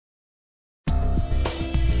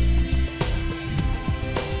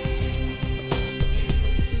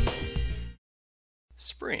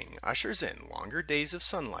Spring ushers in longer days of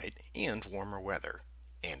sunlight and warmer weather,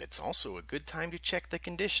 and it's also a good time to check the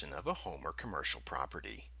condition of a home or commercial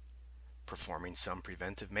property. Performing some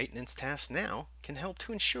preventive maintenance tasks now can help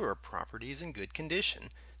to ensure a property is in good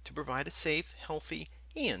condition to provide a safe, healthy,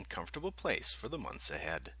 and comfortable place for the months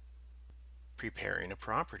ahead. Preparing a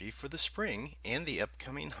property for the spring and the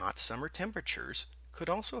upcoming hot summer temperatures could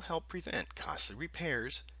also help prevent costly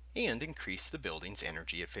repairs and increase the building's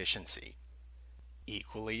energy efficiency.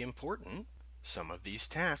 Equally important, some of these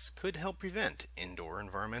tasks could help prevent indoor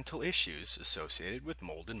environmental issues associated with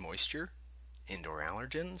mold and moisture, indoor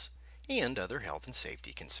allergens, and other health and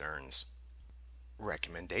safety concerns.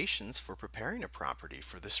 Recommendations for preparing a property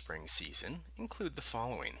for the spring season include the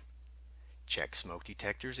following. Check smoke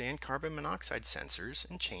detectors and carbon monoxide sensors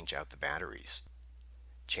and change out the batteries.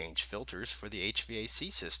 Change filters for the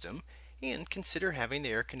HVAC system and consider having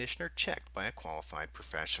the air conditioner checked by a qualified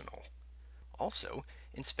professional. Also,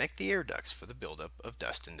 inspect the air ducts for the buildup of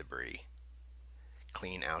dust and debris.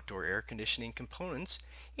 Clean outdoor air conditioning components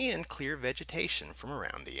and clear vegetation from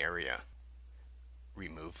around the area.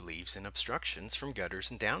 Remove leaves and obstructions from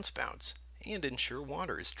gutters and downspouts and ensure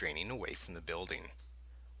water is draining away from the building.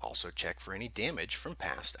 Also check for any damage from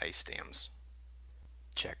past ice dams.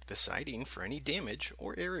 Check the siding for any damage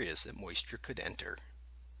or areas that moisture could enter.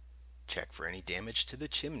 Check for any damage to the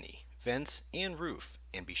chimney, vents, and roof,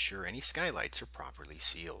 and be sure any skylights are properly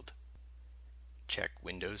sealed. Check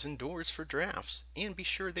windows and doors for drafts and be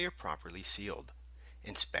sure they are properly sealed.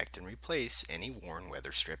 Inspect and replace any worn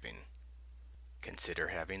weather stripping. Consider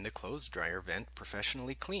having the clothes dryer vent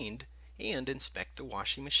professionally cleaned and inspect the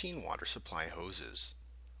washing machine water supply hoses.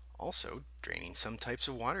 Also, draining some types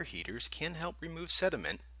of water heaters can help remove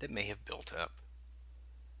sediment that may have built up.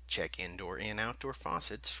 Check indoor and outdoor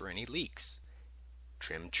faucets for any leaks.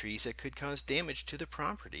 Trim trees that could cause damage to the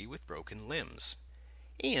property with broken limbs.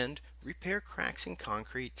 And repair cracks in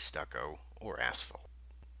concrete, stucco, or asphalt.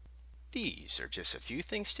 These are just a few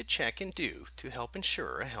things to check and do to help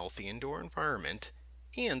ensure a healthy indoor environment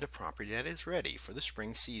and a property that is ready for the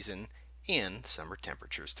spring season and summer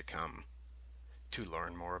temperatures to come. To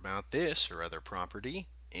learn more about this or other property,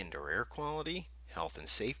 indoor air quality, health and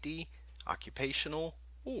safety, occupational,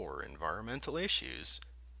 or environmental issues,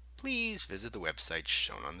 please visit the website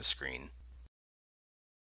shown on the screen.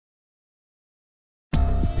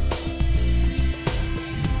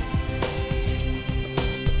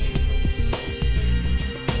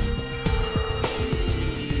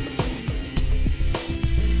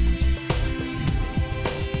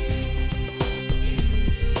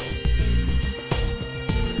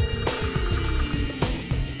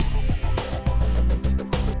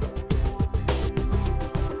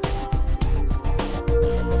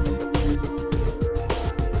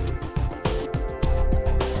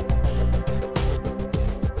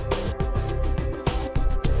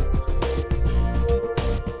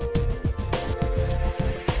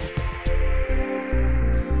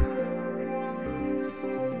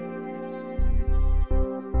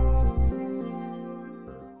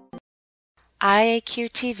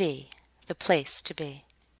 IAQ TV, the place to be.